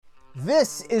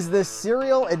This is the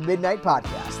Serial at Midnight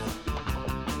podcast.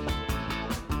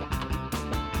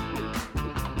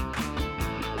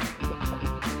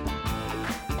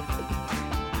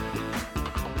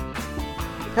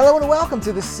 Hello and welcome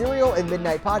to the Serial at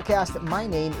Midnight podcast. My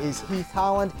name is Heath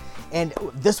Holland, and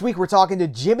this week we're talking to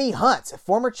Jimmy Hunt,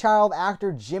 former child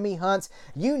actor Jimmy Hunt.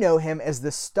 You know him as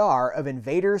the star of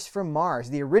Invaders from Mars,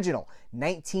 the original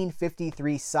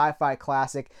 1953 sci-fi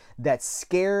classic that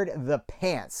scared the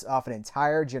pants off an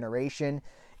entire generation.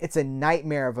 It's a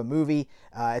nightmare of a movie.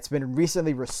 It's been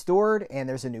recently restored, and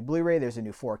there's a new Blu-ray, there's a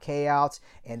new 4K out,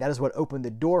 and that is what opened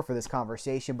the door for this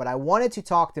conversation. But I wanted to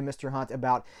talk to Mr. Hunt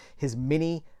about his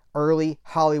many early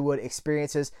Hollywood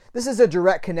experiences. This is a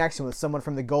direct connection with someone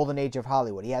from the golden age of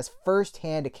Hollywood. He has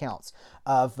firsthand accounts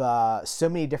of so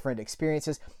many different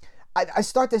experiences. I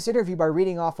start this interview by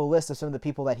reading off a list of some of the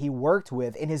people that he worked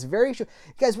with in his very short...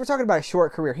 Guys, we're talking about a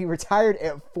short career. He retired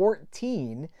at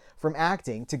 14 from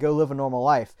acting to go live a normal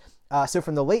life. So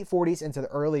from the late 40s into the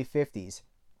early 50s,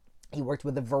 he worked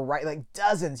with a variety, like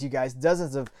dozens, you guys,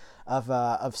 dozens of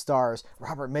stars.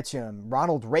 Robert Mitchum,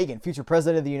 Ronald Reagan, future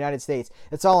president of the United States.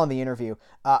 It's all in the interview.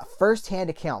 First-hand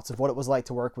accounts of what it was like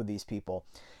to work with these people.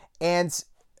 And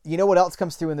you know what else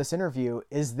comes through in this interview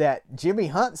is that Jimmy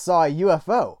Hunt saw a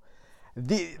UFO.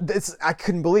 I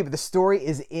couldn't believe it. The story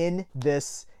is in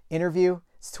this interview.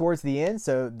 It's towards the end,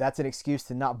 so that's an excuse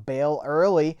to not bail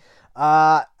early.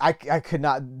 I could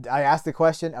not. I asked the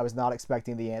question. I was not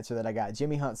expecting the answer that I got.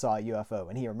 Jimmy Hunt saw a UFO,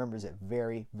 and he remembers it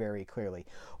very, very clearly.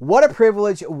 What a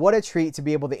privilege, what a treat to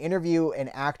be able to interview an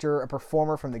actor, a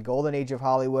performer from the golden age of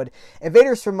Hollywood.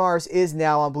 Invaders from Mars is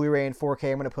now on Blu-ray and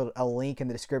 4K. I'm going to put a link in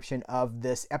the description of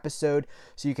this episode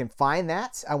so you can find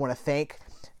that. I want to thank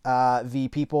the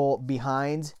people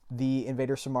behind the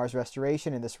Invaders from Mars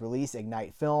restoration and this release,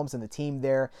 Ignite Films, and the team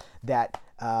there that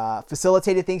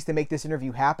facilitated things to make this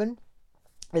interview happen.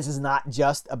 This is not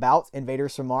just about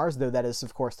Invaders from Mars, though that is,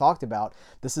 of course, talked about.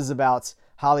 This is about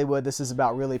Hollywood. This is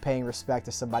about really paying respect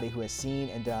to somebody who has seen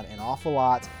and done an awful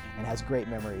lot and has great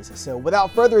memories. So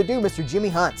without further ado, Mr. Jimmy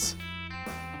Hunt.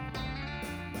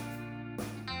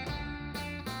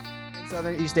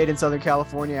 You stayed in Southern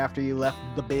California after you left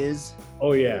the biz?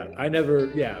 Oh, yeah.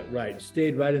 Right.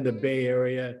 Stayed right in the Bay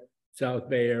Area, South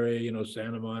Bay Area,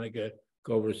 Santa Monica,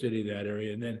 Culver City, that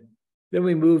area. And then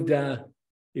we moved,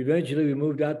 eventually we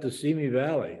moved out to Simi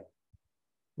Valley,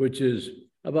 which is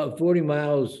about 40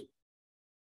 miles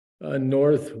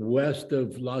northwest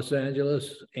of Los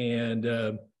Angeles.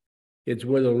 And it's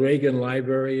where the Reagan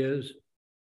Library is.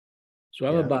 So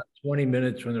I'm about 20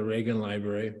 minutes from the Reagan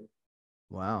Library.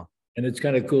 Wow. And it's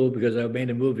kind of cool because I made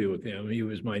a movie with him. He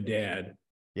was my dad.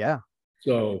 Yeah.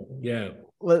 So, yeah.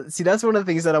 Well, see, that's one of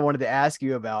the things that I wanted to ask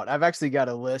you about. I've actually got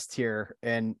a list here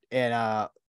and so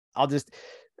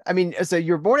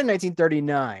you were born in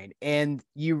 1939 and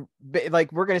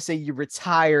we're going to say you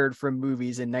retired from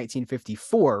movies in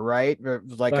 1954, right?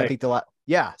 Right. I think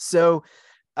So,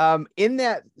 in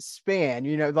that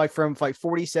span, from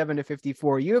 47 to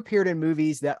 54, you appeared in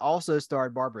movies that also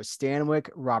starred Barbara Stanwyck,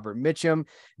 Robert Mitchum,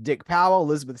 Dick Powell,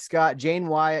 Elizabeth Scott, Jane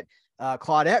Wyatt,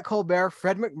 Claudette Colbert,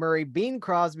 Fred MacMurray, Bing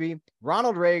Crosby,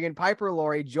 Ronald Reagan, Piper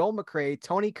Laurie, Joel McCrea,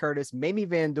 Tony Curtis, Mamie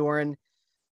Van Doren.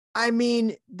 I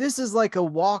mean, this is like a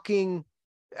walking.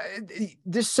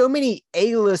 There's so many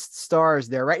A-list stars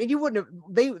there, right? And you wouldn't have.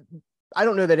 I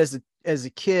don't know that as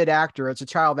a kid actor, as a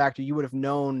child actor, you would have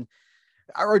known.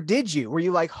 Or did you? Were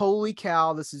you like, holy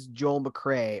cow, this is Joel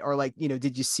McCrea? Or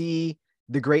did you see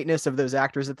the greatness of those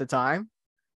actors at the time?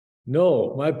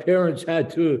 No, my parents had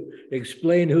to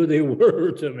explain who they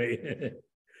were to me.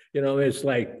 It's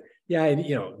like,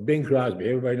 Bing Crosby.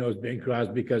 Everybody knows Bing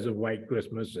Crosby because of White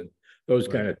Christmas and those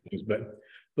kind of things.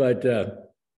 But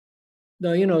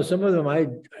no, some of them I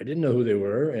didn't know who they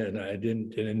were, and I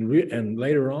didn't. And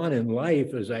later on in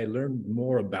life, as I learned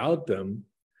more about them,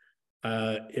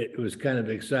 it was kind of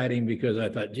exciting because I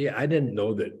thought, gee, I didn't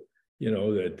know that,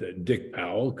 that Dick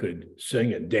Powell could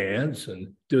sing and dance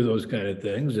and do those kind of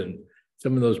things. And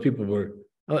some of those people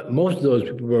most of those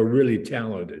people were really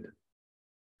talented.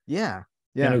 Yeah.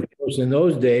 Yeah. And of course, in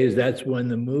those days, that's when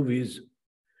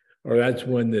that's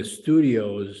when the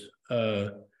studios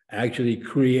actually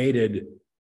created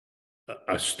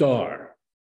a star.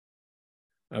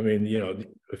 I mean,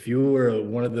 if you were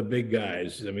one of the big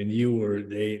guys, I mean,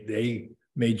 they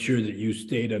made sure that you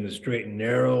stayed on the straight and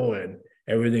narrow and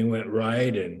everything went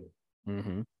right. And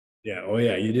they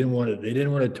didn't want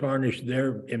to tarnish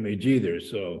their image either.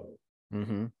 So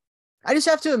I just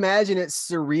have to imagine it's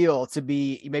surreal to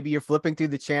be, maybe you're flipping through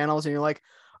the channels and you're like,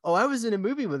 oh, I was in a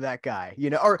movie with that guy,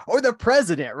 or the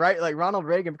president, right? Like Ronald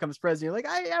Reagan becomes president. You're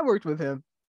like, I worked with him.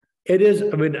 It is.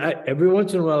 I mean, every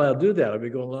once in a while I'll do that. I'll be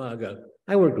going along. I go,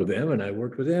 I worked with him and I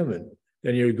worked with him. And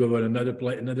then you go on another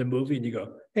play, another movie, and you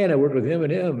go, hey, and I worked with him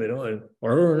and him, and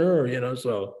or her and her,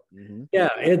 So yeah,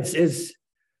 it's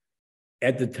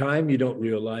at the time you don't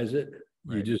realize it.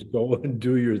 You just go and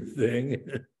do your thing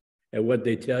and what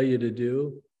they tell you to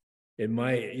do. In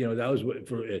my, that was what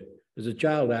for it as a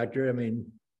child actor. I mean,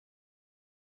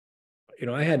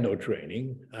 I had no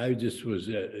training. I just was,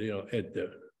 at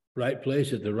the right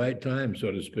place at the right time,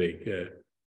 so to speak.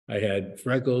 I had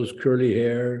freckles, curly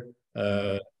hair,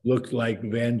 looked like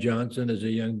Van Johnson as a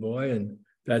young boy, and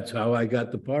that's how I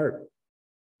got the part.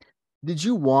 Did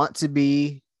you want to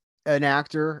be an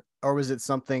actor, or was it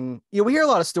something, we hear a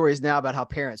lot of stories now about how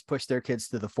parents push their kids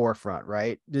to the forefront,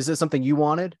 right? Is this something you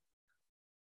wanted?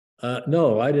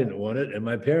 No, I didn't want it, and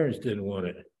my parents didn't want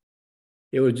it.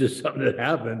 It was just something that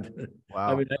happened.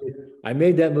 Wow. I mean, I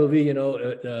made that movie,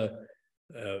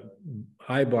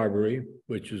 High Barbary,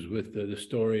 which is with the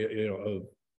story, of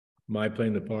my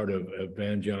playing the part of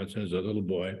Van Johnson as a little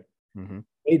boy.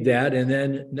 Made that, and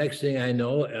then next thing I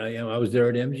know, I was there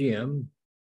at MGM.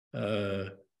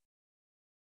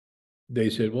 They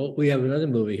said, well, we have another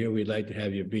movie here we'd like to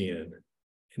have you be in.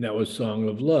 And that was Song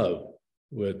of Love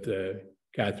with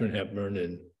Katharine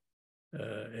Hepburn.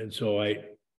 And so I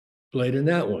played in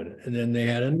that one. And then they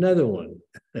had another one.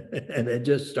 And it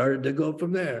just started to go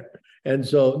from there. And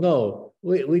so, no,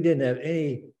 we didn't have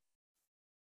any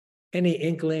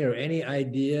inkling or any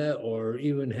idea or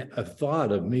even a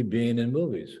thought of me being in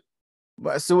movies.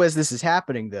 So as this is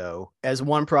happening, though, as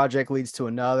one project leads to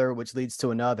another, which leads to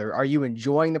another, are you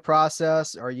enjoying the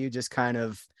process? Or are you just kind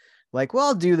of like, well,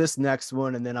 I'll do this next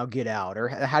one and then I'll get out? Or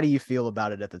how do you feel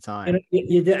about it at the time? And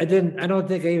I don't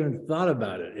think I even thought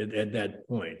about it at that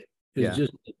point. It's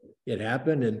just, it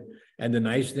happened. And the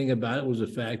nice thing about it was the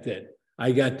fact that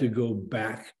I got to go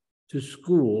back to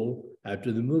school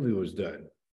after the movie was done.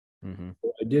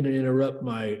 I didn't interrupt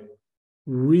my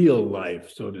real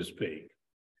life, so to speak.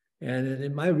 And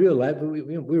in my real life,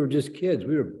 we were just kids.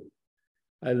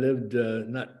 I lived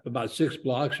not about 6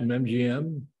 blocks from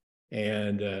MGM,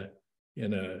 and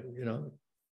in a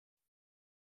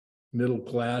middle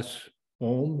class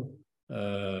home.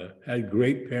 Had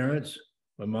great parents.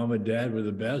 My mom and dad were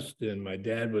the best, and my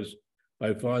dad was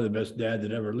by far the best dad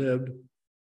that ever lived.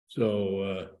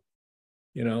 So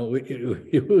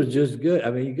it was just good. I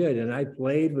mean, good. And I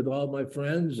played with all my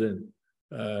friends, and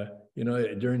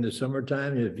during the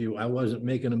summertime, I wasn't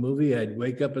making a movie, I'd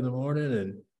wake up in the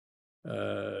morning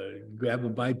and grab a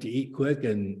bite to eat quick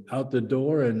and out the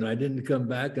door. And I didn't come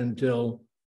back until,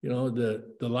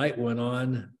 the light went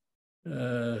on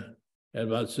at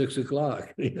about 6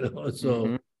 o'clock,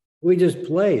 so we just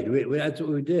played. That's what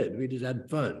we did. We just had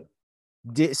fun.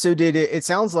 It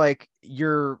sounds like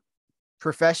your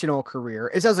professional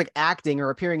career, it sounds like acting or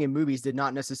appearing in movies did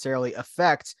not necessarily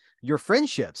affect your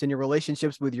friendships and your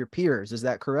relationships with your peers. Is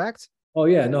that correct? Oh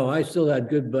yeah, no, I still had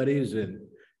good buddies, and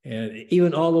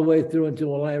even all the way through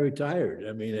until I retired.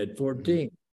 I mean, at 14,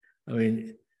 I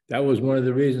mean, that was one of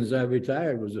the reasons I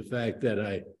retired, was the fact that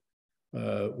I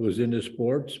was into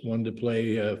sports, wanted to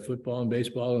play football and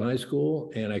baseball in high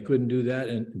school, and I couldn't do that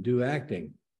and do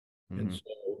acting. And so,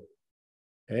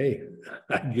 hey,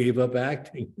 I gave up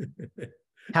acting.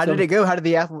 How did it go? How did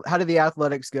the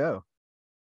athletics go?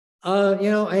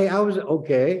 Hey, I was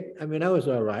okay. I mean, I was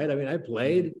all right. I mean, I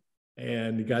played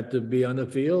and got to be on the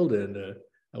field, and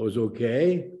I was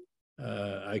okay.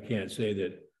 I can't say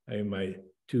that. I mean, my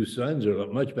 2 sons are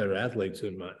much better athletes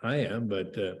than I am,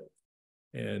 but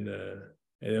and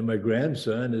then my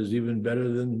grandson is even better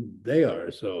than they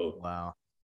are. So wow,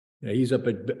 he's up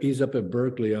at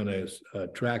Berkeley on a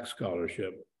track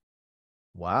scholarship.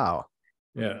 Wow,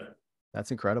 yeah,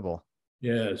 that's incredible.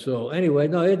 Yeah. So anyway,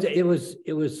 no, it was.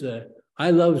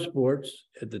 I loved sports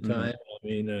at the time. I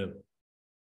mean,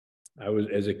 I was,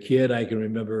 as a kid, I can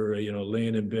remember,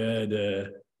 laying in bed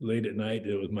late at night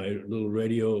with my little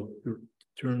radio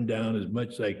turned down as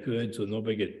much as I could so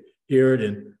nobody could hear it,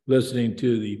 and listening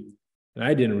to and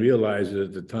I didn't realize it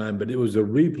at the time, but it was a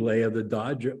replay of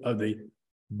the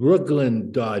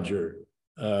Brooklyn Dodger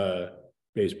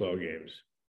baseball games,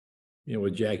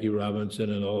 with Jackie Robinson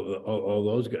and all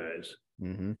those guys.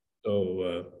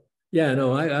 So yeah,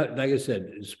 no, I like I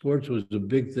said, sports was a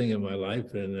big thing in my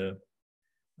life, and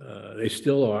they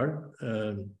still are.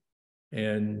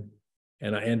 And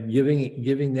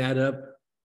giving that up,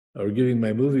 or giving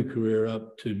my movie career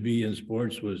up to be in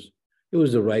sports, was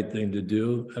the right thing to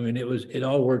do. I mean, it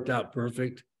all worked out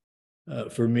perfect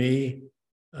for me.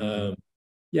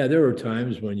 Yeah, there were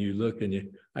times when you look and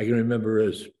I can remember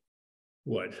as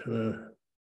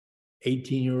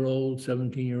 18-year-old,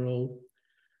 17-year-old,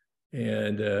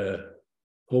 and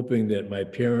hoping that my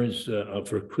parents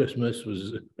for Christmas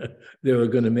was they were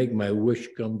going to make my wish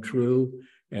come true.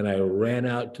 And I ran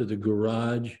out to the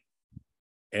garage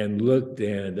and looked,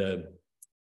 and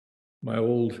my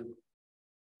old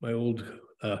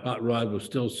hot rod was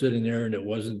still sitting there, and it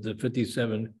wasn't the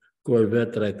 '57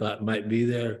 Corvette that I thought might be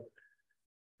there.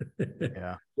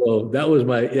 Yeah. So that was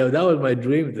my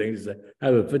dream thing, is to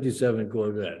have a '57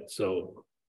 Corvette. So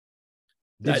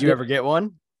Did you ever get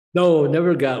one? no,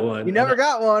 never got one. You never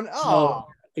got one? Oh,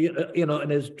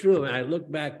 And it's true. And I look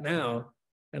back now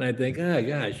and I think, oh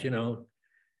gosh,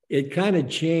 it kind of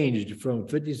changed from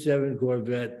 '57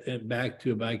 Corvette and back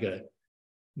to like a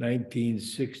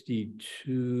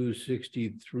 1962,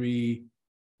 63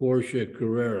 Porsche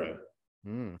Carrera.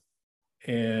 Mm.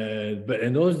 But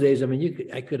in those days, I mean,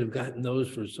 I could have gotten those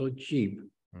for so cheap.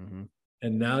 Mm-hmm.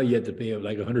 And now you have to pay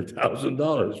like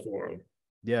 $100,000 for them.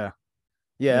 Yeah.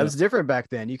 Yeah, it was different back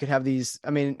then. You could have these.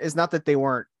 I mean, it's not that they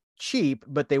weren't cheap,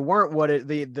 but they weren't what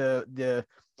the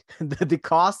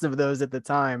cost of those at the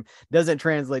time doesn't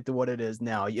translate to what it is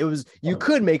now. You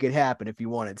could make it happen if you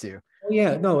wanted to. Oh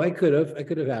yeah, no, I could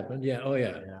have happened. Yeah. Oh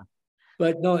yeah. Yeah.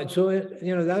 But no, so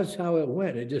that's how it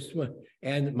went. It just went.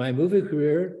 And my movie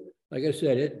career, like I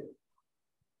said,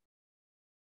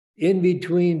 in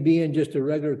between being just a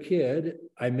regular kid,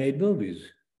 I made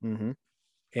movies. Mm-hmm.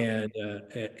 And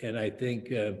I think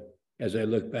as I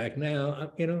look back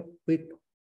now,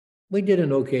 we did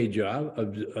an okay job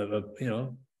of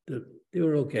they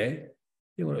were okay.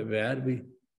 They weren't bad.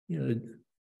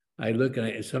 I look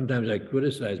and sometimes I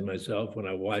criticize myself when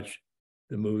I watch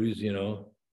the movies, at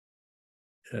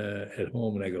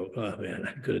home, and I go, oh man,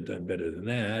 I could have done better than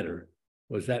that, or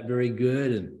was that very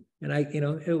good? And I,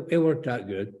 it worked out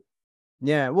good.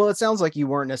 Yeah, well, it sounds like you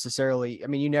weren't necessarily, I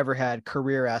mean, you never had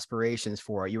career aspirations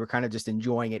for it. You were kind of just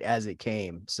enjoying it as it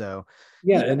came. So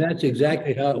yeah, and that's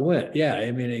exactly how it went. Yeah,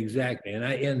 I mean, exactly. And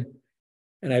I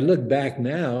look back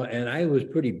now, and I was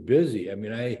pretty busy. I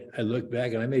mean, I look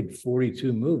back and I made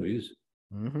 42 movies.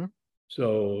 Mm-hmm.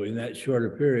 So in that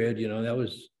shorter period, I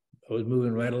was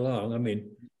moving right along. I mean,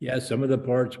 yeah, some of the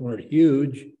parts weren't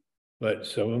huge, but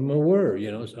some of them were,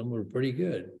 some were pretty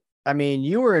good. I mean,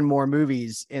 you were in more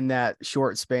movies in that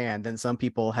short span than some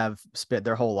people have spent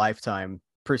their whole lifetime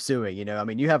pursuing, I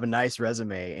mean, you have a nice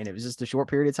resume, and it was just a short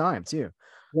period of time too.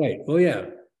 Right. Oh yeah.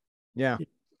 Yeah.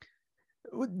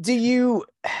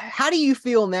 How do you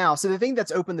feel now? So the thing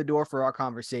that's opened the door for our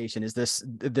conversation is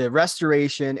the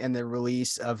restoration and the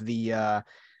release of the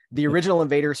original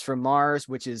Invaders from Mars,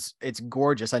 it's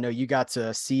gorgeous. I know you got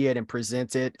to see it and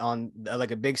present it on like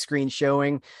a big screen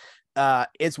showing.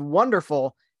 It's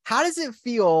wonderful. How does it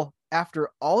feel after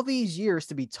all these years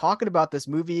to be talking about this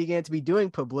movie again, to be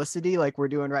doing publicity like we're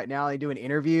doing right now, like doing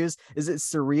interviews? Is it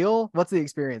surreal? What's the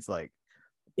experience like?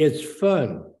 It's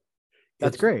fun.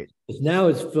 That's great. Now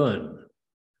it's fun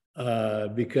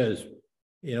because,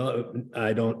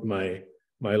 my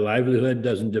livelihood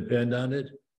doesn't depend on it.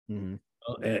 Mm-hmm.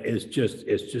 It's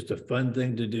just a fun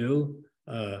thing to do.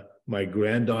 My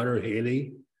granddaughter,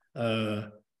 Haley,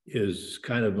 is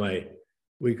kind of I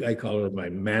call her my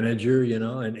manager,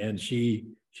 and she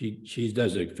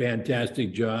does a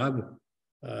fantastic job.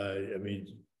 I mean,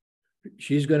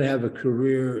 she's going to have a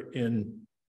career in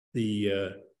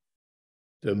the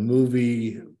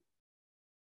movie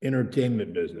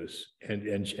entertainment business, and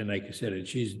like I said, and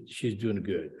she's doing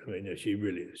good. I mean, she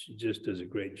really is. She just does a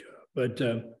great job. But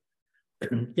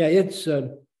yeah, it's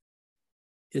a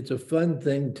fun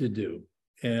thing to do,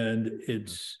 and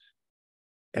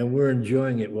we're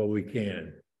enjoying it while we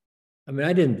can. I mean,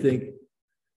 I didn't think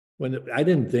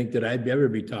that I'd ever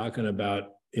be talking about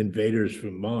Invaders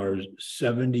from Mars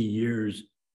 70 years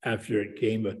after it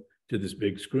came to this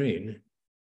big screen.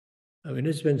 I mean,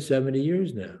 it's been 70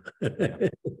 years now,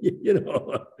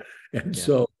 and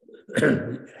so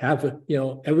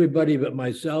everybody but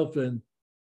myself and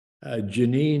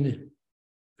Janine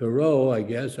Perot, I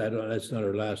guess, that's not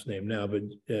her last name now, but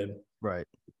right.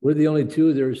 We're the only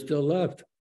two that are still left.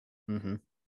 Mm-hmm.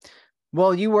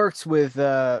 Well, you worked with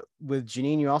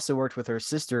Janine. You also worked with her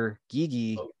sister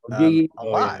Gigi a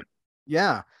lot.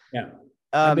 Yeah.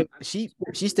 She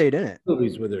stayed in it.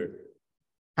 Movies with her.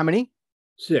 How many?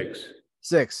 6.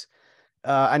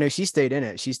 I know she stayed in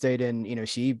it. She stayed in.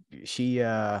 She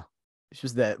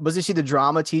wasn't she the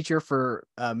drama teacher for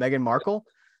Meghan Markle?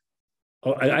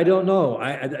 Oh, I don't know.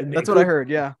 That's what I heard.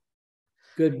 Yeah.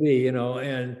 Could be,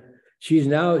 and she's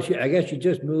now. I guess she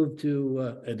just moved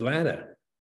to Atlanta.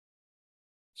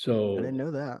 So I didn't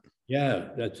know that. Yeah,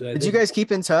 Did you guys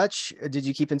keep in touch? Did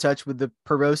you keep in touch with the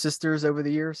Perot sisters over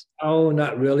the years? Oh,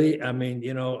 not really. I mean,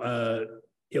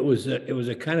 it was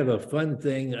a kind of a fun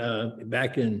thing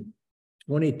back in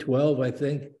 2012, I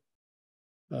think.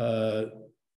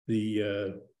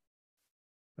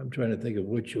 I'm trying to think of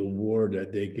which award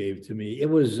that they gave to me. It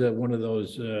was one of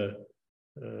those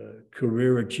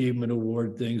career achievement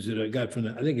award things that I got from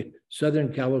I think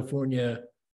Southern California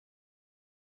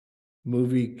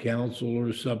Movie Council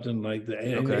or something like that.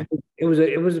 And Okay. it was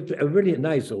a really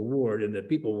nice award, and the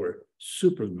people were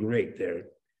super great there.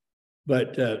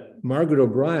 But Margaret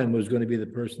O'Brien was going to be the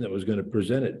person that was going to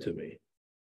present it to me.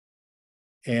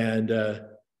 And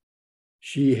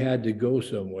she had to go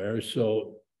somewhere.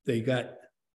 So they got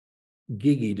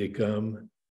Gigi to come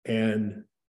and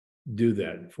do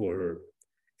that for her.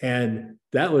 And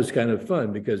that was kind of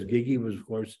fun because Gigi was, of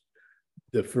course,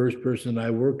 the first person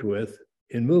I worked with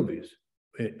in movies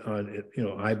on,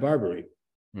 I Barbary.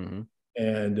 Mm-hmm.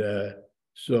 And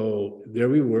so there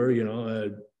we were,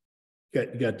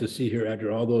 got to see her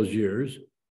after all those years.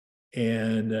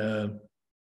 And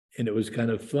it was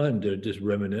kind of fun to just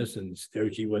reminisce. And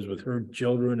there she was with her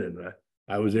children, and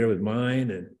I was there with mine,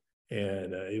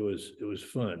 and it was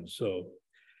fun. So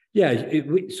yeah,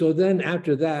 so then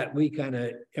after that, we kind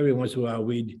of every once in a while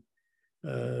we'd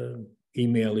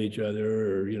email each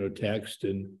other or text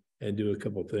and do a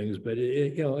couple things. But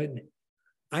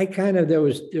I kind of there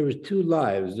was two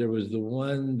lives. There was the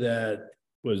one that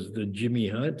was the Jimmy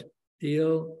Hunt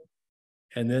deal,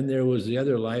 and then there was the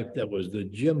other life that was the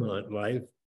Jim Hunt life,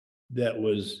 that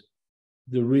was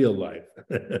the real life.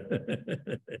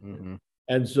 Mm-hmm.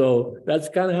 And so that's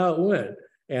kind of how it went.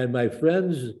 And my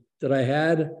friends that I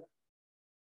had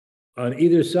on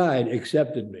either side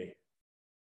accepted me.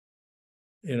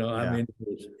 I mean,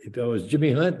 if it was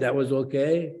Jimmy Hunt, that was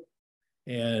okay.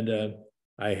 And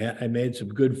I made some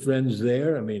good friends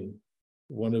there. I mean,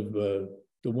 one of the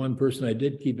one person I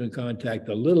did keep in contact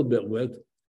a little bit with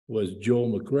was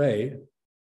Joel McRae.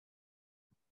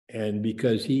 And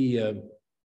because he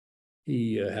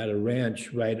had a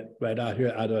ranch right out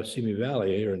here, out of Simi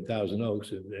Valley here in Thousand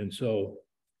Oaks, and so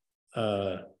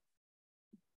I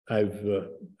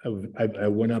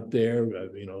went up there.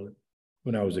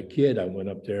 When I was a kid, I went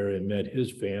up there and met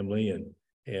his family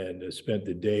and spent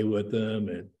the day with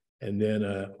them, and then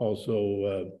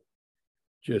also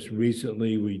just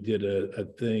recently we did a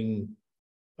thing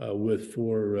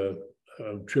for a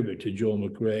tribute to Joel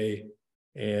McRae.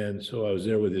 And so I was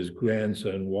there with his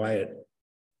grandson, Wyatt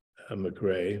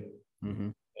McRae.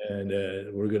 Mm-hmm. And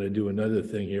we're going to do another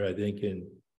thing here, I think in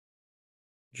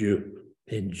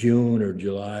June or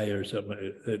July or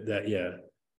something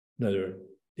another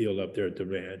deal up there at the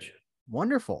ranch.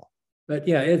 Wonderful. But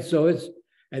yeah, and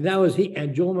that was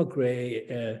and Joel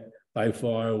McRae by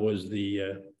far was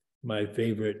my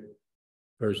favorite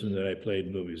person that I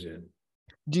played movies in.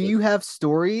 Do you have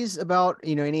stories about,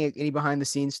 any behind the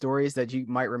scenes stories that you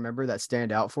might remember that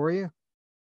stand out for you?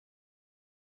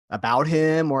 About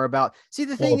him or see,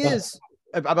 the thing is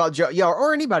about Joe,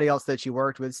 or anybody else that you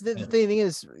worked with. The thing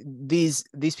is, these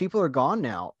people are gone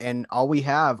now, and all we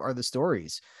have are the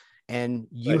stories. And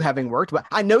you having worked, but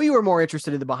I know you were more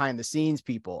interested in the behind the scenes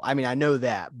people. I mean, I know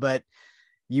that, but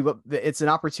it's an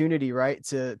opportunity, right?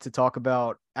 To talk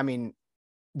about, I mean,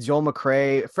 Joel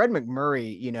McRae, Fred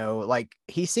McMurray,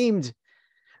 he seemed,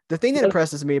 the thing that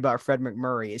impresses me about Fred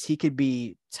McMurray is he could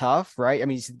be tough, right? I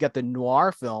mean, he's got the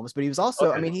noir films, but he was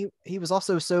also, I mean, he was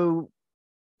also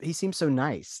he seemed so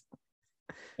nice.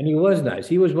 And he was nice.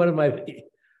 He was one of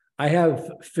I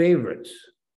have favorites.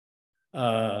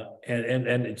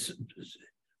 And it's,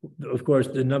 of course,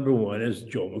 the number one is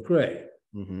Joel McRae.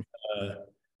 Mm-hmm.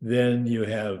 Then you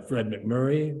have Fred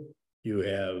McMurray, you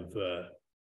have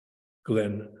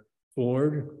Glenn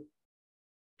Ford,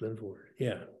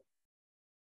 yeah.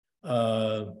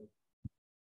 And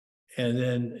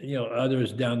then,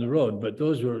 others down the road, but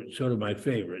those were sort of my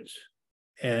favorites.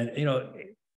 And,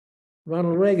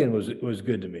 Ronald Reagan was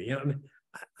good to me.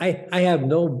 I have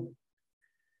no,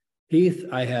 Heath,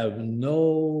 I have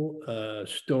no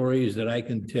stories that I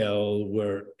can tell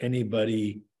where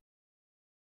anybody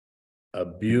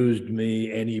abused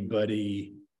me,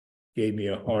 anybody gave me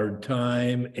a hard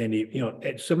time,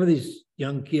 some of these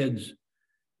young kids,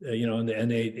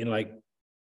 and they, like,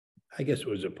 I guess it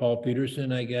was Paul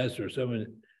Peterson, I guess, or someone,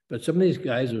 but some of these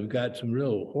guys have got some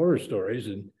real horror stories,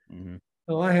 and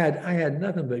I had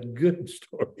nothing but good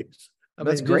stories.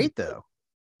 That's great, though.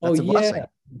 That's a blessing.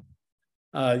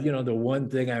 The one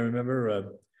thing I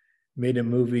remember, made a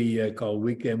movie called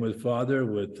Weekend with Father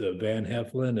with Van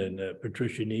Heflin and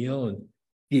Patricia Neal and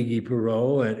Gigi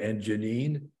Perot and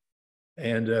Janine.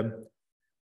 And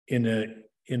in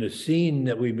a scene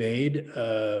that we made,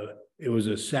 it was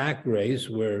a sack race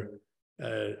where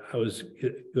I was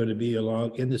going to be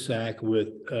along in the sack with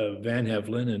Van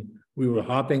Heflin, and we were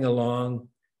hopping along,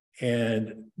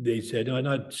 and they said, "No,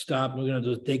 not stop. We're going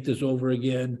to just take this over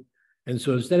again." And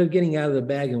so instead of getting out of the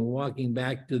bag and walking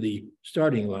back to the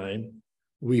starting line,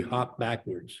 we hopped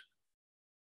backwards.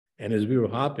 And as we were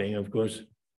hopping, of course,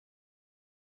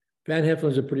 Van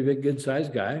Heflin's a pretty big,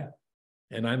 good-sized guy,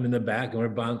 and I'm in the back, and we're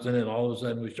bouncing, and all of a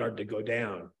sudden we start to go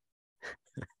down.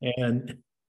 And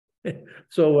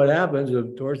so what happens,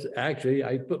 of course, actually,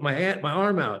 I put my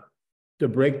arm out to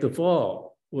break the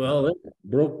fall. Well, it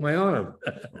broke my arm.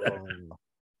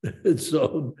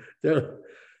 So there,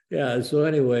 yeah. So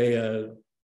anyway,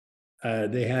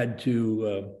 they had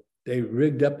to. They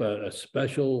rigged up a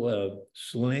special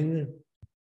sling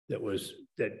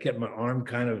that kept my arm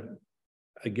kind of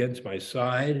against my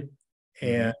side,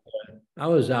 and I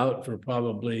was out for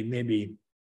probably maybe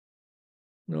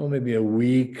a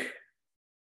week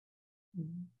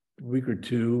or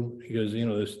two, because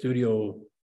the studio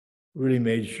really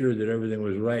made sure that everything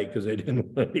was right, because they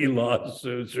didn't want any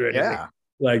lawsuits or anything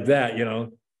like that,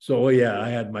 So yeah, I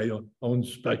had my own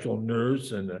special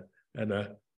nurse and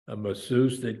a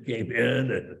masseuse that came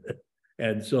in,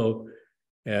 and so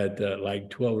at like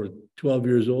 12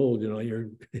 years old, your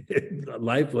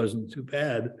life wasn't too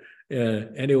bad.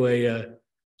 Anyway,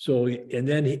 so and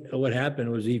then what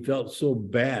happened was he felt so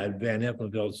bad. Van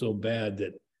Heflin felt so bad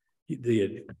that they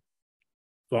had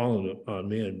fallen on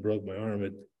me and broke my arm.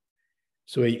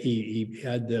 So he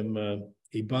had them.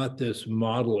 He bought this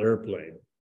model airplane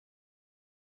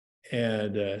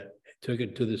and took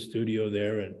it to the studio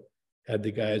there and had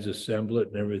the guys assemble it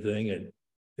and everything. And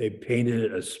they painted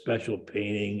it a special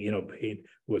painting, paint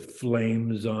with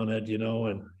flames on it,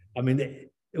 and I mean,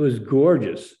 it was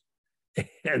gorgeous.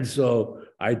 And so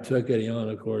I took it, and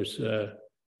of course,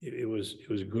 it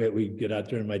was great. We'd get out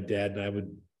there, and my dad and I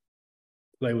would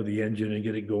play with the engine and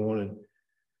get it going. And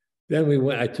then we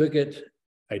went. I took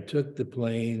the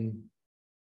plane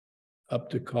up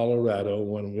to Colorado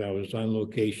when I was on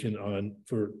location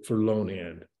for Lone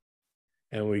Hand,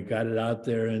 and we got it out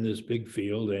there in this big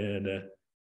field, and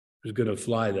was going to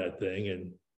fly that thing,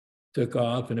 and took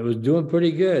off, and it was doing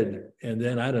pretty good. And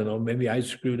then I don't know, maybe I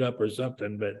screwed up or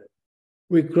something, but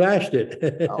we crashed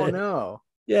it. Oh no!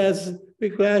 Yes, we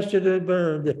crashed it and it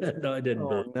burned. No, it didn't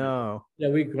burn. No. Yeah,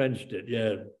 we quenched it.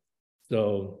 Yeah.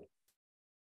 So,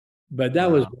 but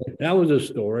that was a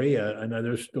story.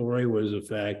 Another story was the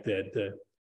fact that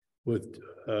with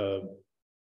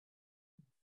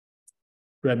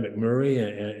Fred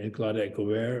McMurray and Claudette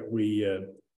Colbert,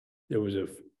 there was a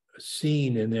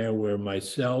scene in there where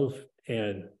myself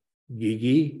and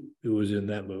Gigi, who was in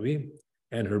that movie,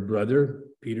 and her brother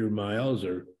Peter Miles,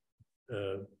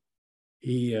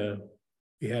 he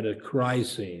had a cry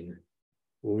scene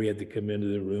where we had to come into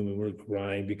the room and we're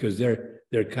crying because they're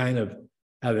kind of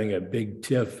having a big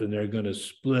tiff and they're going to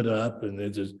split up, and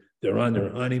they're on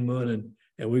their honeymoon,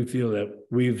 and we feel that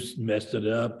we've messed it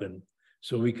up, and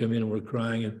so we come in and we're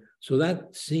crying. And so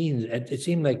that scene, it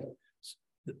seemed like,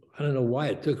 I don't know why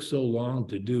it took so long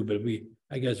to do, but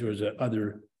I guess there was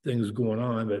other things going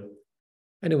on. But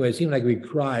anyway, it seemed like we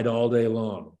cried all day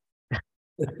long.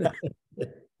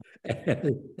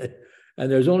 and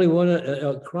there's only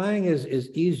one, crying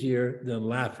is easier than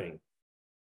laughing.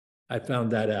 I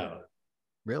found that out.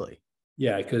 Really?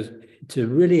 Yeah, because to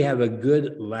really have a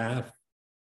good laugh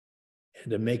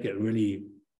and to make it really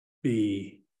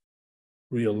be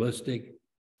realistic,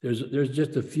 there's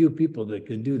just a few people that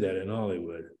can do that in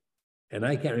Hollywood. And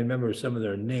I can't remember some of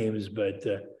their names, but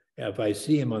if I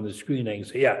see him on the screen, I can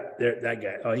say, yeah, that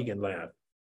guy, oh, he can laugh.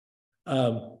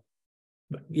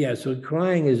 Yeah, so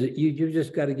crying is, you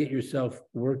just got to get yourself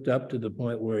worked up to the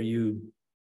point where you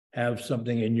have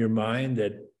something in your mind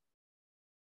that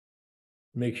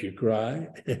makes you cry.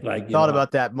 Like, thought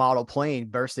about that model plane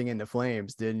bursting into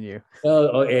flames, didn't you?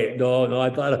 Hey, no, I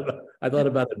thought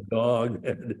about a dog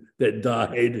that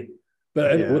died,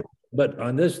 but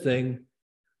on this thing,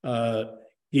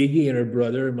 Gigi and her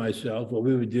brother and myself, what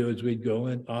we would do is we'd go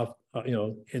in off,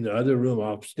 in the other room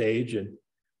off stage,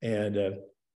 and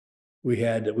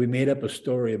we made up a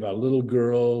story about a little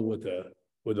girl with a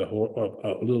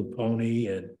little pony,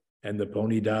 and the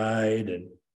pony died, and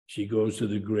she goes to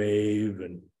the grave,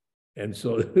 and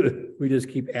so we just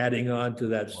keep adding on to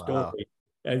that story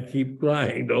and keep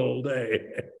crying the whole day.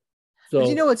 So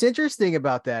what's interesting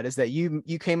about that is that you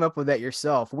came up with that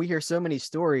yourself. We hear so many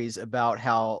stories about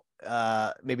how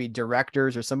maybe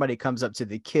directors or somebody comes up to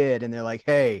the kid and they're like,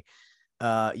 hey,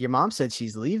 your mom said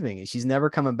she's leaving and she's never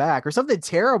coming back, or something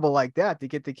terrible like that, to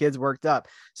get the kids worked up.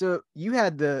 So you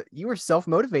were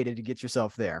self-motivated to get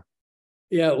yourself there.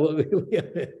 Yeah, well,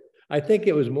 I think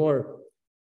it was more,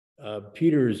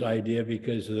 Peter's idea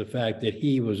because of the fact that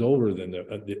he was older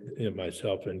than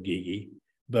myself and Gigi,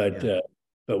 but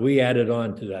we added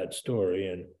on to that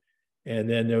story, and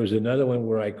then there was another one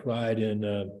where I cried in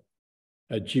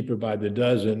a Cheaper by the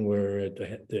Dozen, where at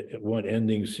the one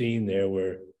ending scene there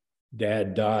where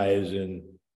Dad dies and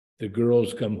the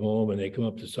girls come home and they come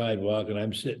up the sidewalk and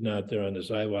I'm sitting out there on the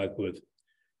sidewalk with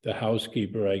the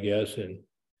housekeeper, I guess, and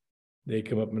they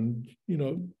come up and,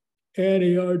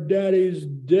 Annie, our daddy's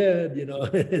dead,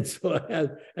 and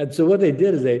so what they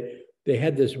did is they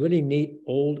had this really neat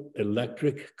old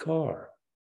electric car,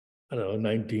 I don't know,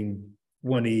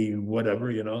 1920 whatever,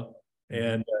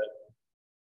 and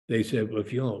they said, well,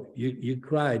 if you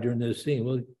cry during this scene,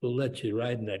 we'll let you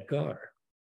ride in that car.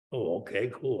 Oh, okay,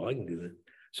 cool, I can do that.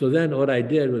 So then what I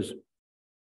did was,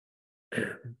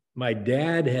 my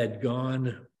dad had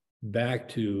gone back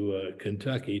to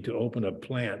Kentucky to open a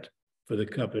plant for the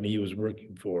company he was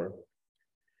working for.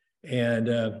 And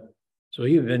so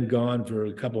he had been gone for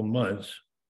a couple months.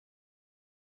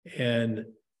 And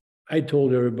I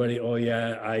told everybody, oh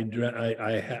yeah,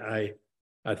 I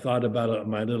thought about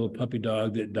my little puppy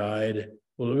dog that died.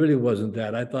 Well, it really wasn't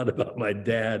that. I thought about my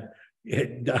dad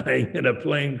dying in a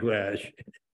plane crash.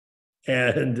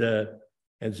 And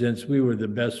since we were the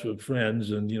best of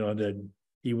friends, and that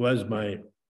he was my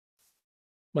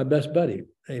best buddy.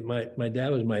 Hey, my dad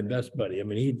was my best buddy. I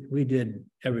mean, we did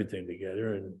everything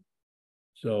together, and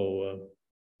so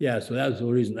so that was the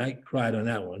reason I cried on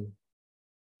that one.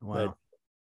 Wow,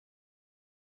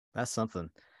 that's something.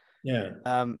 Yeah.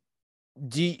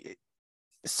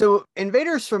 So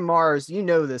Invaders from Mars,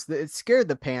 this, it scared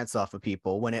the pants off of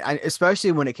people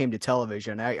especially when it came to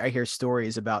television. I hear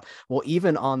stories about, well,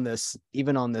 even on this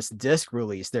disc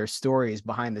release, there's stories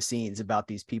behind the scenes about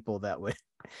these people that would,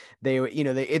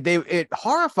 it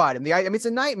horrified them. I mean, it's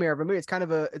a nightmare of a movie. It's kind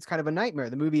of a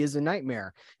nightmare. The movie is a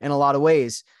nightmare in a lot of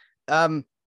ways.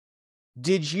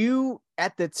 Did you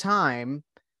at the time?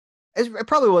 It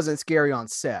probably wasn't scary on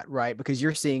set, right? Because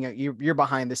you're seeing it, you're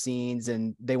behind the scenes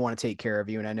and they want to take care of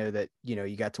you. And I know that,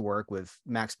 you got to work with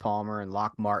Max Palmer and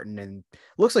Locke Martin, and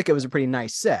looks like it was a pretty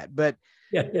nice set, but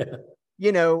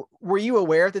were you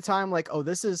aware at the time, like, oh,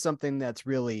 this is something that's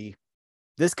really,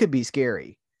 this could be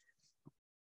scary?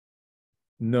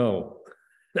 No,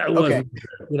 that wasn't,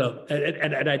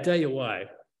 and I tell you why.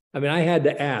 I mean, I had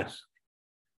to ask.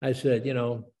 I said,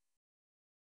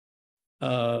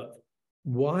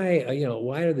 why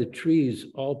are the trees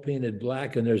all painted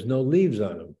black and there's no leaves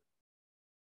on them?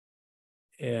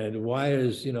 And why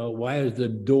is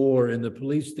the door in the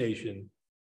police station,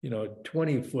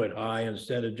 20 foot high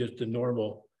instead of just a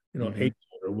normal, 8 foot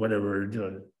or whatever,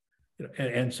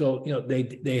 and so,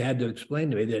 they had to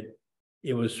explain to me that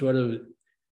it was sort of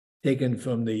taken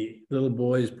from the little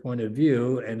boy's point of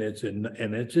view, and it's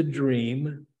a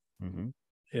dream.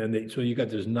 And so you got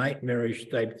this nightmarish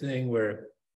type thing where,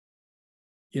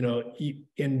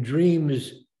 in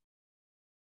dreams,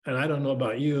 and I don't know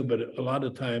about you, but a lot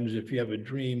of times if you have a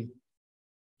dream,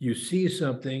 you see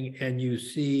something and you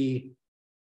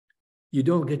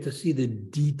don't get to see the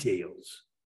details.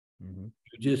 You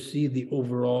just see the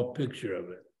overall picture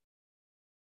of it.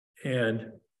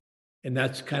 And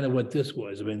that's kind of what this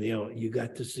was. I mean, you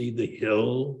got to see the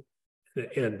hill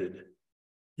that ended.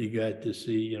 You got to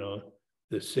see,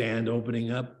 the sand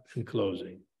opening up and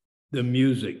closing, the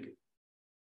music.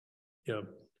 And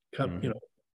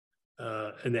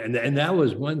that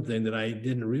was one thing that I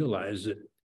didn't realize,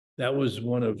 that was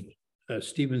one of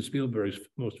Steven Spielberg's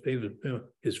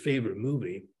his favorite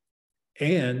movie,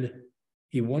 and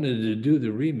he wanted to do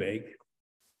the remake.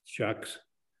 Shucks.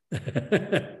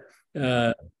 Nothing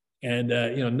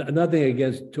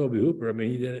against Tobe Hooper. I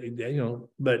mean, he did,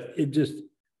 but it just,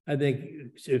 I think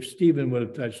if Steven would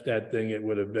have touched that thing, it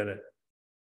would have been a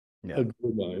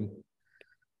good line.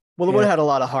 Well, it would have had a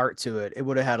lot of heart to it. It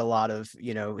would have had a lot of,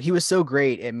 he was so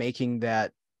great at making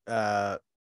that,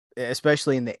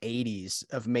 especially in the 80s,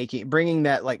 of bringing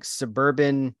that like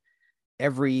suburban,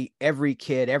 every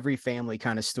kid, every family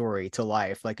kind of story to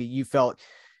life. Like you felt,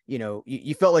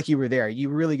 you felt like you were there. You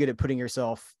were really good at putting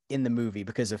yourself in the movie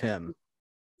because of him.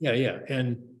 Yeah. Yeah.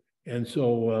 And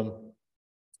so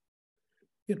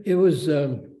it was,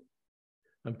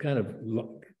 I'm kind of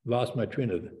lost my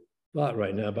train of thought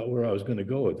right now about where I was going to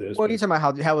go with this. Well, you're talking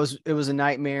about how it was a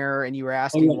nightmare, and you were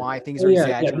asking why things are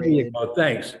exaggerated. Yeah,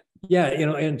 thanks. Yeah,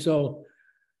 and so,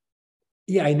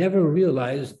 I never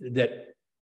realized that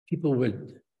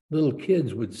little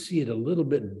kids would see it a little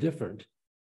bit different,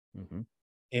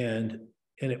 and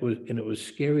it was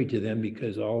scary to them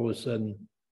because all of a sudden,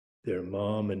 their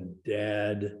mom and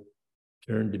dad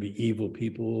turned to be evil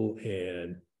people,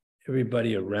 and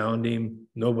everybody around him,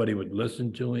 nobody would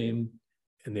listen to him,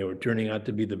 and they were turning out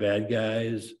to be the bad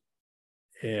guys.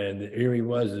 And here he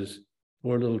was, this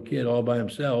poor little kid all by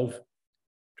himself,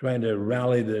 trying to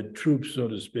rally the troops, so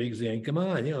to speak, saying, come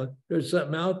on, there's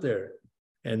something out there.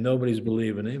 And nobody's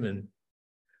believing him.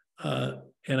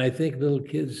 And I think little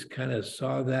kids kind of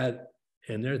saw that,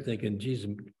 and they're thinking, geez,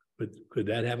 could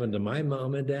that happen to my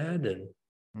mom and dad?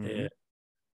 And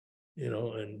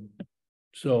and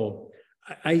so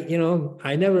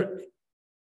I never,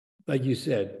 like you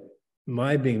said,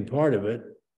 my being part of it,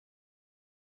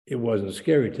 it wasn't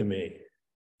scary to me.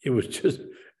 It was just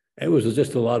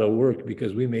a lot of work,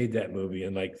 because we made that movie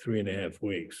in like 3.5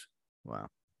 weeks. Wow.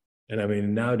 And I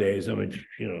mean, nowadays,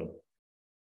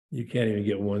 you can't even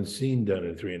get one scene done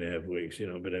in 3.5 weeks,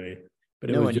 but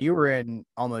it was and you were in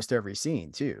almost every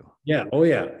scene too. Yeah. Oh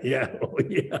yeah. Yeah. Oh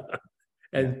yeah.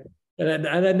 And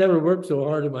I never worked so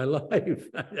hard in my life.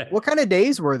 What kind of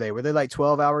days were they? Were they like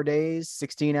 12-hour days,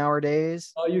 16-hour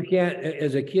days? Oh, you can't,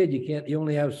 as a kid, you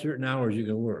only have certain hours you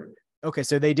can work. Okay.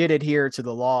 So they did adhere to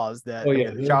the laws that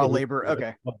child labor.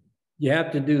 Okay. You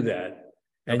have to do that.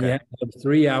 And you have to have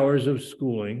 3 hours of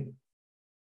schooling,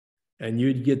 and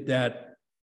you'd get that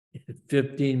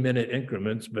 15-minute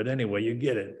increments, but anyway, you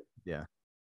get it. Yeah.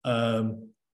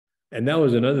 And that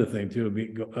was another thing too,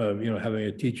 having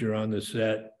a teacher on the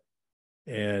set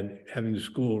and having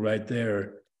school right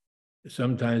there.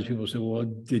 Sometimes people say, well,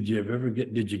 did you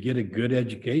get a good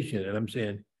education? And I'm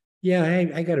saying, yeah,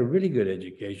 I got a really good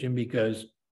education, because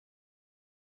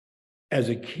as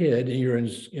a kid,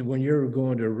 and when you're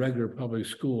going to a regular public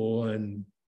school, and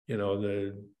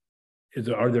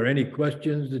are there any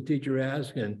questions the teacher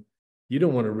asks? And you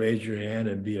don't want to raise your hand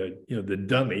and be the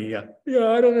dummy. Yeah,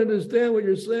 I don't understand what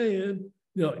you're saying.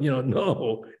 No,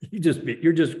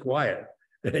 you're just quiet.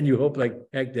 And you hope like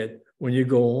heck that when you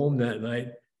go home that night,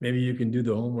 maybe you can do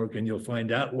the homework and you'll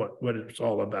find out what it's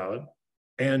all about.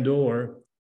 Or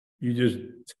you just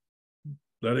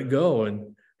let it go.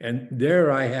 And there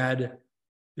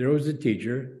was a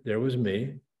teacher, there was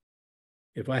me.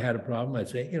 If I had a problem, I'd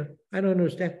say, I don't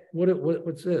understand.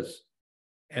 What's this?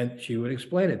 And she would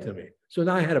explain it to me. So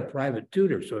now I had a private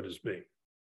tutor, so to speak.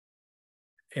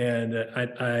 And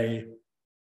I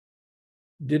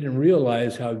didn't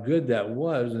realize how good that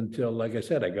was until, like I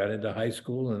said, I got into high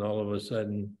school, and all of a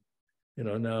sudden,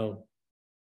 now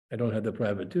I don't have the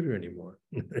private tutor anymore.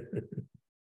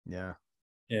 Yeah.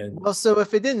 And well, so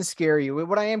if it didn't scare you,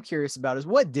 what I am curious about is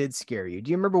what did scare you?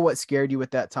 Do you remember what scared you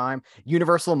at that time?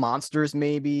 Universal monsters,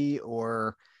 maybe,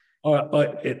 or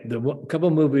the couple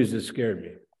of movies that scared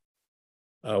me.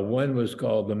 One was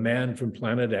called The Man from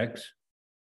Planet X.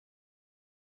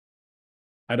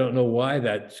 I don't know why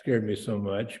that scared me so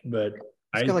much, but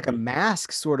it's like a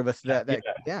mask, sort of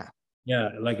yeah,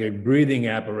 like a breathing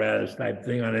apparatus type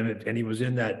thing on it, and he was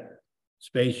in that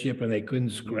spaceship, and they couldn't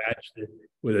scratch it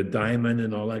with a diamond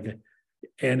and all that.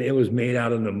 And it was made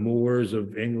out on the moors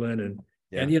of England, and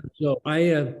so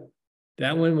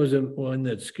that one was one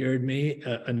that scared me.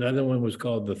 Another one was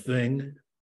called The Thing.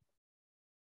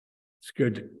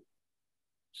 Scared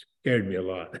me a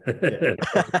lot. Yeah.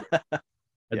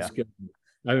 Scared me.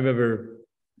 I remember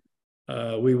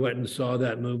we went and saw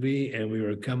that movie, and we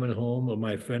were coming home with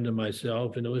my friend and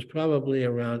myself, and it was probably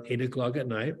around 8:00 at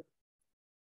night,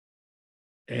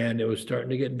 and it was starting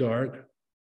to get dark,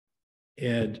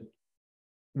 and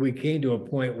we came to a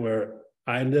point where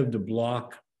I lived a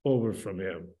block over from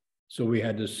him, so we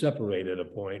had to separate at a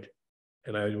point,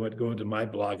 and I would go into my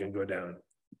block and go down.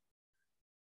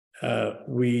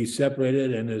 We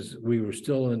separated, and as we were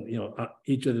still in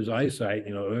each other's eyesight,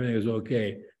 everything was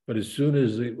okay. But as soon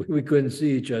as we couldn't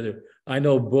see each other, I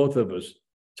know both of us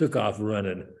took off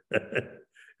running.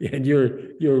 And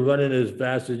you're running as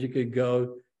fast as you could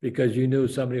go, because you knew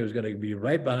somebody was going to be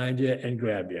right behind you and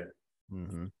grab you.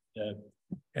 Mm-hmm.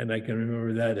 And I can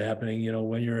remember that happening,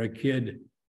 when you're a kid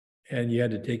and you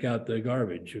had to take out the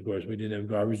garbage. Of course, we didn't have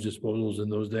garbage disposals in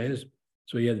those days,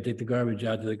 so you had to take the garbage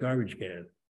out to the garbage can.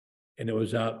 And it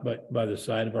was out by the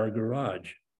side of our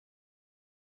garage.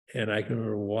 And I can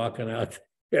remember walking out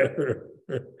there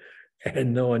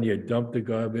and knowing you dumped the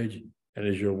garbage. And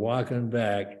as you're walking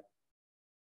back,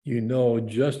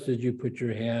 just as you put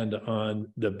your hand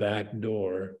on the back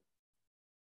door,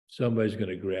 somebody's going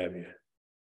to grab you.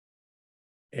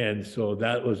 And so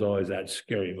that was always that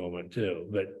scary moment too.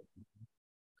 But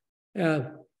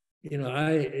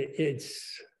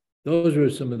those were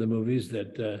some of the movies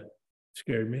that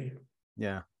scared me.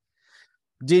 Yeah.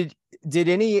 Did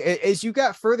any, as you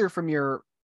got further from your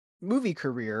movie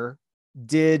career,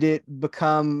 did it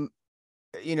become,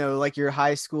 like your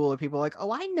high school, and people like,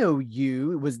 oh, I know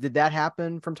you? Did that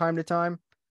happen from time to time?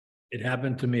 It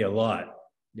happened to me a lot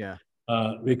Yeah.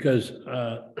 because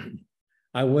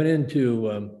I went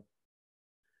into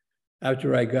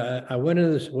after I went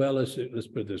into this. Well, let's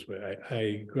put it this way: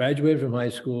 I graduated from high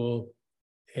school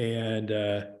and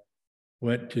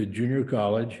went to junior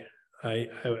college.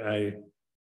 I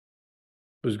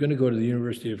was going to go to the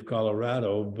University of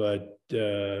Colorado, but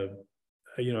I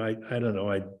don't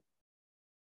know. I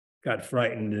got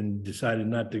frightened and decided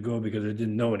not to go because I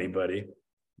didn't know anybody.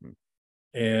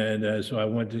 And so I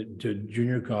went to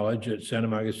junior college at Santa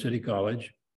Monica City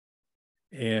College,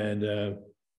 and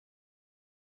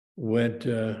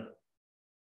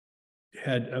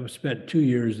I spent 2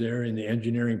 years there in the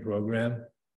engineering program,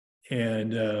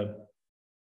 and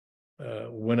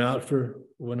went out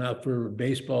for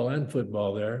baseball and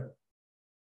football there.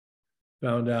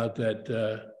 Found out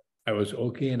that I was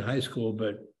okay in high school,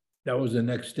 but that was the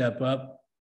next step up,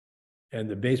 and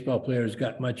the baseball players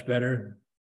got much better.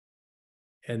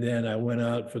 And then I went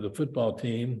out for the football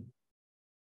team,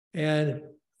 and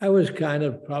I was kind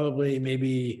of probably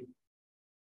maybe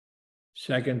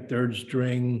second, third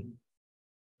string,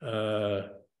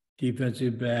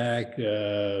 defensive back,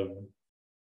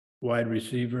 wide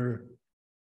receiver.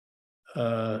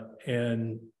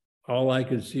 And all I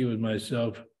could see was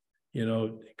myself,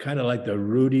 kind of like the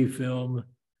Rudy film,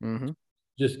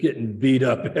 just getting beat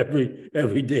up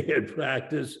every day at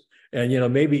practice.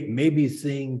 And, maybe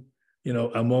seeing,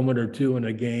 a moment or two in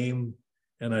a game.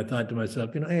 And I thought to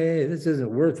myself, hey, this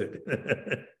isn't worth it.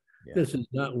 Yeah. This is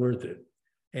not worth it.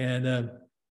 And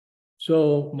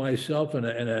so myself and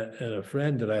a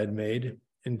friend that I had made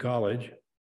in college,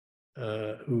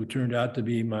 who turned out to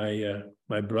be my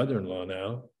brother-in-law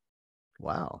now.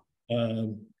 Wow.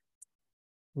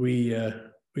 We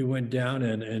went down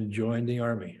and joined the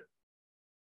Army,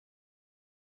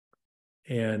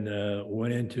 and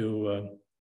went into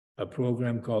a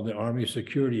program called the Army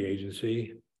Security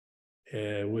Agency,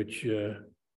 which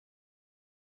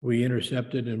we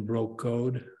intercepted and broke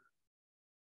code.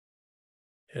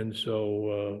 And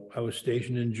so I was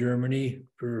stationed in Germany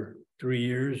for 3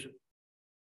 years,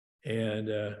 and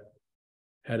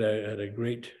had a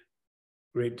great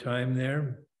time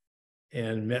there,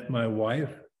 and met my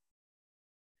wife.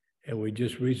 And we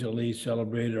just recently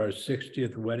celebrated our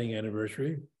 60th wedding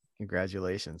anniversary.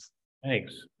 Congratulations.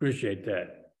 Thanks. Appreciate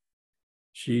that.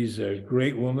 She's a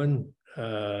great woman.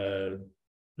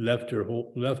 Left her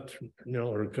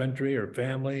country, her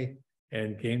family,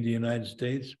 and came to the United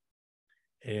States,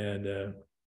 and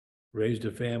raised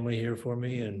a family here for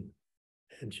me. And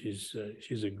she's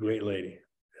a great lady.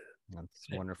 That's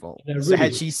wonderful. Really, so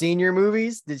had she seen your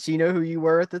movies? Did she know who you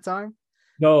were at the time?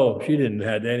 No, she didn't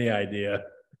have any idea.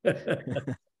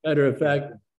 Matter of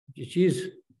fact, she's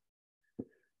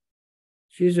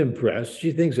impressed.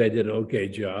 She thinks I did an okay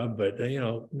job, but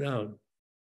no.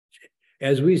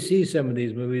 As we see some of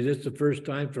these movies, it's the first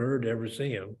time for her to ever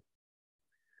see them.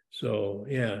 So,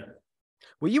 yeah.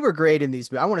 Well, you were great in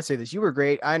these. I want to say this. You were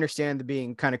great. I understand the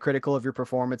being kind of critical of your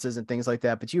performances and things like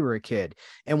that, but you were a kid.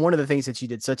 And one of the things that you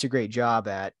did such a great job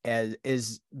at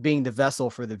is being the vessel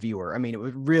for the viewer. I mean, it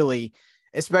was really,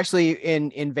 especially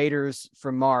in Invaders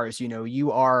from Mars,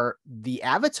 you are the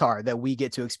avatar that we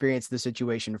get to experience the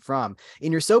situation from.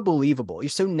 And you're so believable. You're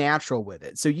so natural with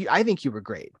it. So I think you were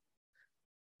great.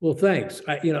 Well, thanks.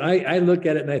 I look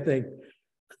at it and I think,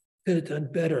 I could have done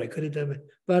better. I could have done,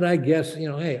 but I guess,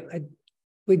 hey,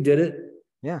 we did it.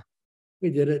 Yeah,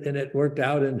 we did it, and it worked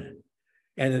out. And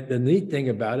the neat thing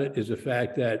about it is the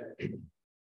fact that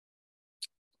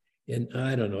in,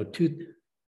 I don't know,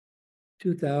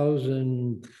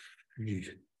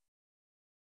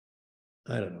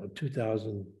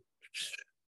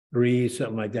 2003,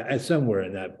 something like that, somewhere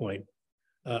in that point,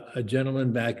 a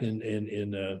gentleman back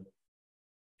in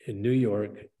New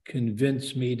York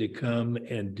convinced me to come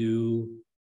and do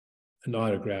an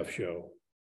autograph show.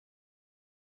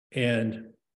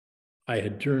 And I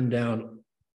had turned down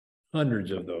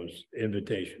hundreds of those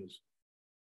invitations.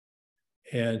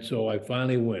 And so I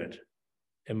finally went.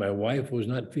 And my wife was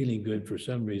not feeling good for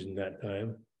some reason that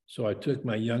time. So I took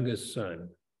my youngest son.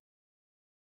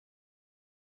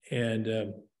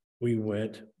 And we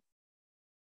went.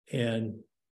 And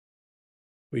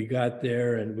we got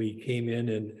there and we came in,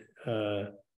 and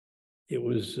it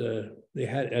was, they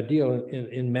had a deal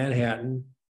in Manhattan,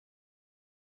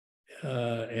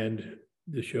 and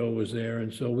the show was there.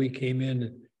 And so we came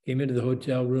into the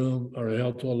hotel room or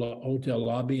hotel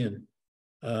lobby, and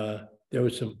there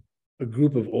was a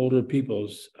group of older people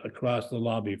across the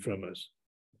lobby from us.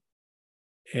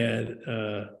 And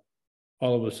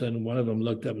all of a sudden, one of them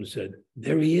looked up and said,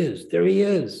 there he is,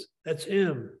 that's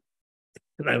him.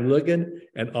 And I'm looking,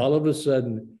 and all of a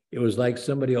sudden, it was like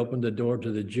somebody opened the door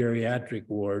to the geriatric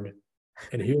ward,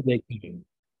 and here they came,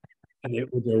 and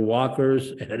it with their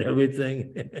walkers and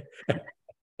everything.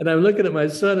 And I'm looking at my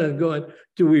son and going,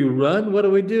 "Do we run? What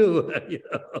do we do?"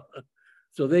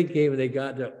 So they came and they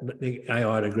got I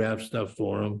autographed stuff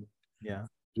for them. Yeah.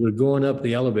 We're going up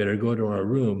the elevator, go to our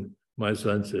room. My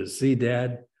son says, "See,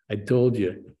 Dad, I told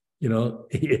you,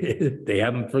 they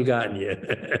haven't forgotten you."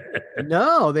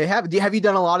 No, they have. Have you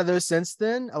done a lot of those since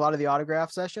then? A lot of the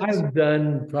autograph sessions? I've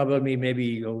done probably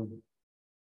maybe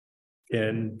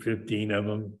 10, 15 of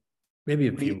them, maybe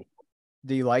a few.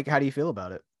 How do you feel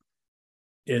about it?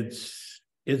 It's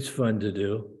fun to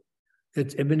do.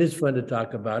 It's fun to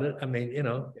talk about it. I mean,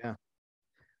 Yeah.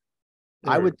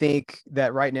 I would think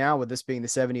that right now, with this being the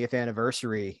 70th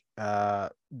anniversary,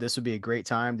 this would be a great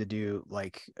time to do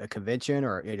like a convention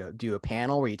or do a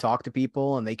panel where you talk to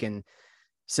people and they can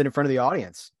sit in front of the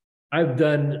audience. I've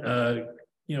done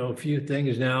a few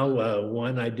things now.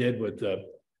 One I did with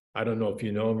I don't know if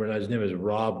you know him or not. His name is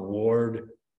Rob Ward,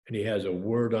 and he has a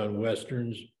word on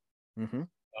Westerns. Mm-hmm.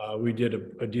 We did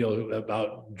a deal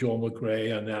about Joel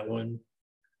McRae on that one.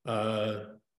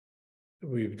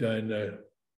 We've done,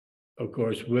 of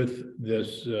course, with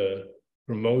this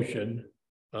promotion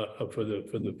for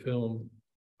the film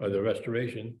or the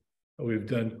restoration, we've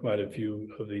done quite a few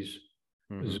of these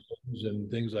Zooms and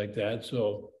things like that.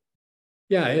 So,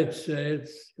 yeah, it's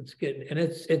getting, and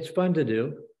it's fun to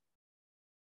do.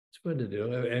 It's fun to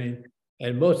do. I mean,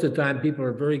 and most of the time, people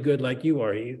are very good, like you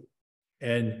are, Heath,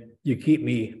 and you keep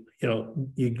me,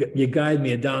 you guide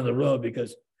me down the road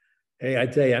because, hey, I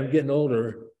tell you, I'm getting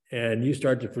older, and you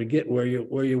start to forget where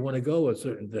you want to go with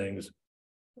certain things.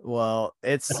 Well,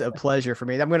 it's a pleasure for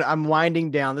me. I'm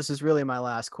winding down. This is really my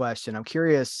last question. I'm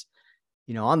curious,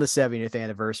 on the 70th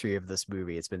anniversary of this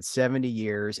movie, it's been 70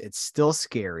 years. It's still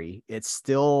scary. It's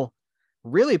still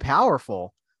really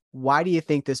powerful. Why do you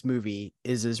think this movie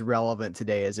is as relevant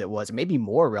today as it was? Maybe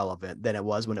more relevant than it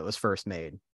was when it was first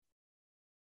made?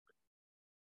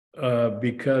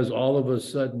 Because all of a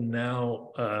sudden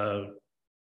now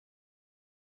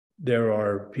there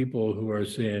are people who are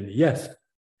saying, yes,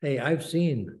 hey, I've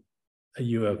seen a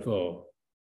UFO.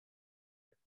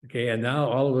 Okay, and now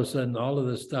all of a sudden, all of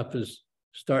this stuff is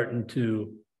starting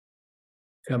to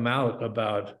come out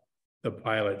about the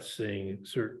pilots seeing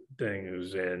certain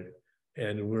things, and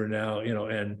we're now,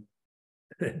 and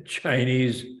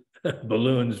Chinese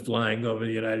balloons flying over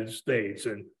the United States,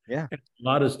 and yeah, a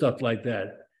lot of stuff like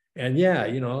that. And yeah,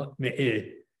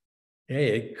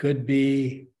 it could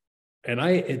be, and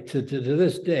to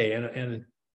this day, and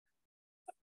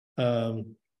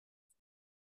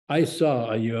I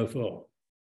saw a UFO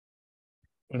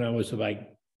when I was like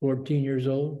 14 years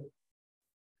old,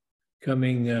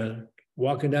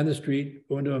 walking down the street,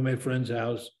 going to my friend's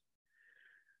house,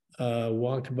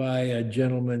 walked by a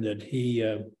gentleman that he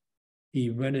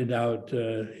rented out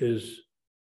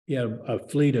he had a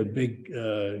fleet of big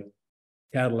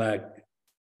Cadillac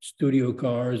studio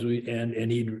cars,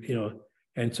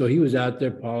 and so he was out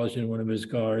there polishing one of his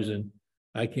cars, and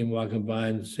I came walking by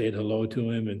and said hello to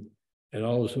him, and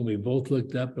all of a sudden we both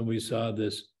looked up and we saw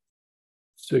this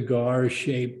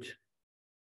cigar-shaped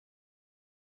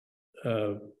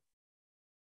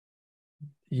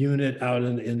unit out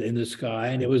in the sky,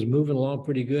 and it was moving along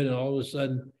pretty good, and all of a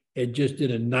sudden it just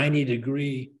did a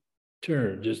 90-degree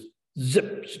turn, just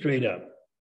zip straight up,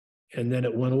 and then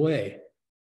it went away.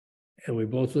 And we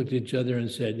both looked at each other and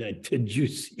said, "Did you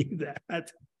see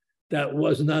that? That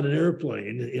was not an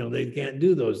airplane. They can't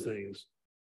do those things."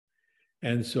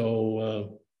 And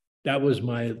so that was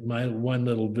my one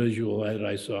little visual that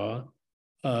I saw.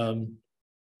 And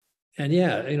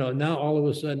yeah, now all of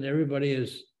a sudden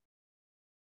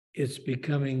it's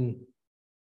becoming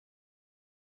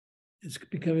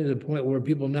to the point where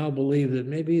people now believe that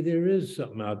maybe there is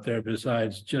something out there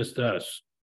besides just us.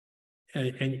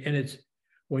 And it's,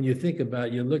 when you think about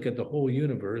it, you look at the whole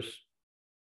universe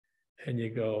and you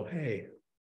go, hey,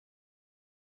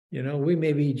 we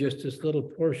may be just this little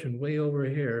portion way over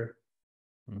here.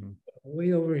 Mm-hmm.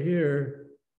 Way over here,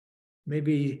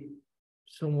 maybe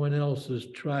someone else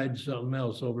has tried something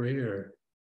else over here.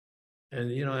 And,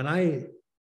 and I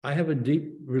have a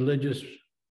deep religious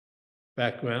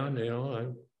background, I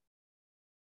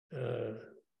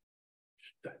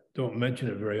don't mention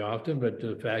it very often, but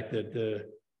the fact that,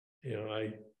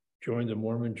 I joined the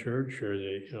Mormon church, or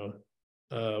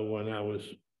when I was,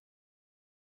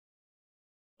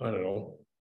 I don't know,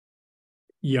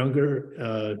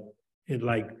 younger, in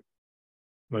like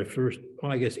my first,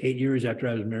 I guess 8 years after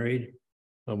I was married,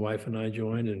 my wife and I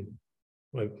joined, and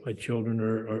my children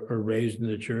are raised in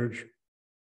the church.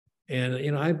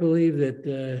 And, I believe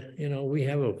that, we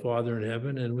have a Father in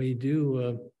heaven, and we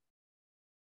do.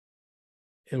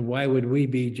 And why would we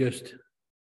be just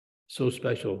so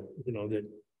special, that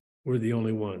we're the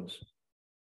only ones?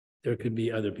 There could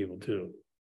be other people too.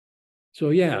 So,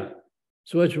 yeah.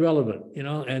 So it's relevant,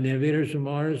 and the invaders from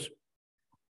Mars,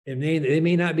 and they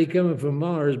may not be coming from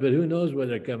Mars, but who knows where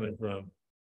they're coming from.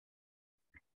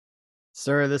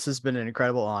 Sir, this has been an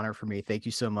incredible honor for me. Thank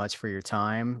you so much for your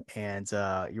time and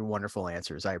your wonderful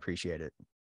answers. I appreciate it.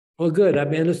 Well, good. I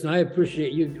mean, listen, I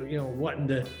appreciate you, wanting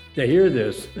to hear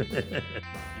this.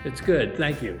 It's good.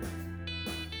 Thank you.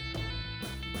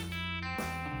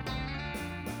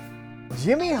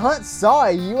 Jimmy Hunt saw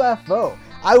a UFO.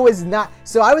 I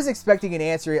was expecting an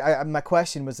answer. My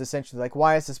question was essentially like,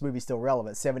 why is this movie still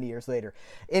relevant 70 years later?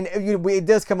 And it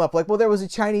does come up like, well, there was a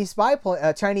Chinese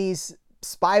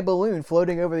spy balloon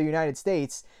floating over the United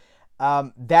States.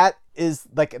 That's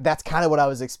kind of what I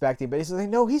was expecting. But he's like,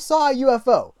 no, he saw a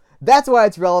UFO. That's why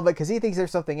it's relevant, because he thinks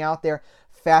there's something out there.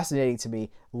 Fascinating to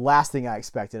me. Last thing I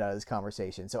expected out of this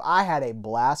conversation. So I had a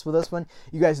blast with this one.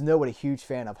 You guys know what a huge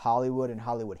fan of Hollywood and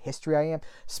Hollywood history I am.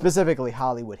 Specifically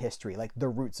Hollywood history, like the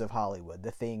roots of Hollywood,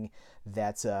 the thing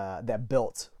that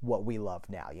built what we love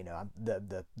now.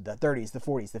 The 30s, the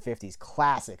 40s, the 50s,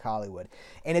 classic Hollywood.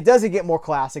 And it doesn't get more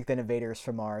classic than Invaders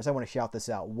from Mars. I want to shout this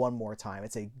out one more time.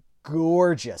 It's a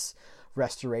gorgeous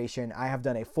restoration. I have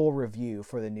done a full review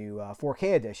for the new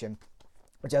 4K edition,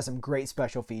 which has some great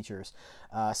special features.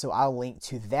 So I'll link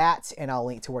to that, and I'll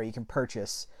link to where you can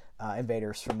purchase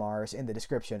Invaders from Mars in the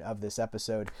description of this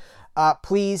episode.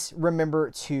 Please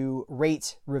remember to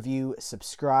rate, review,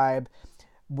 subscribe.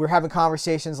 We're having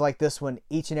conversations like this one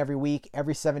each and every week.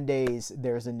 Every 7 days,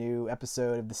 there's a new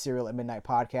episode of the Serial at Midnight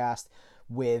podcast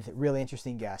with really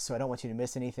interesting guests. So I don't want you to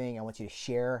miss anything. I want you to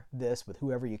share this with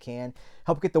whoever you can.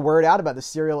 Help get the word out about the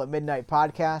Serial at Midnight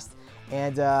podcast.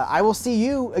 And I will see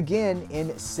you again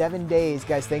in 7 days.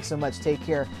 Guys, thanks so much. Take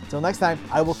care. Till next time,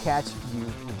 I will catch you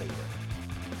later.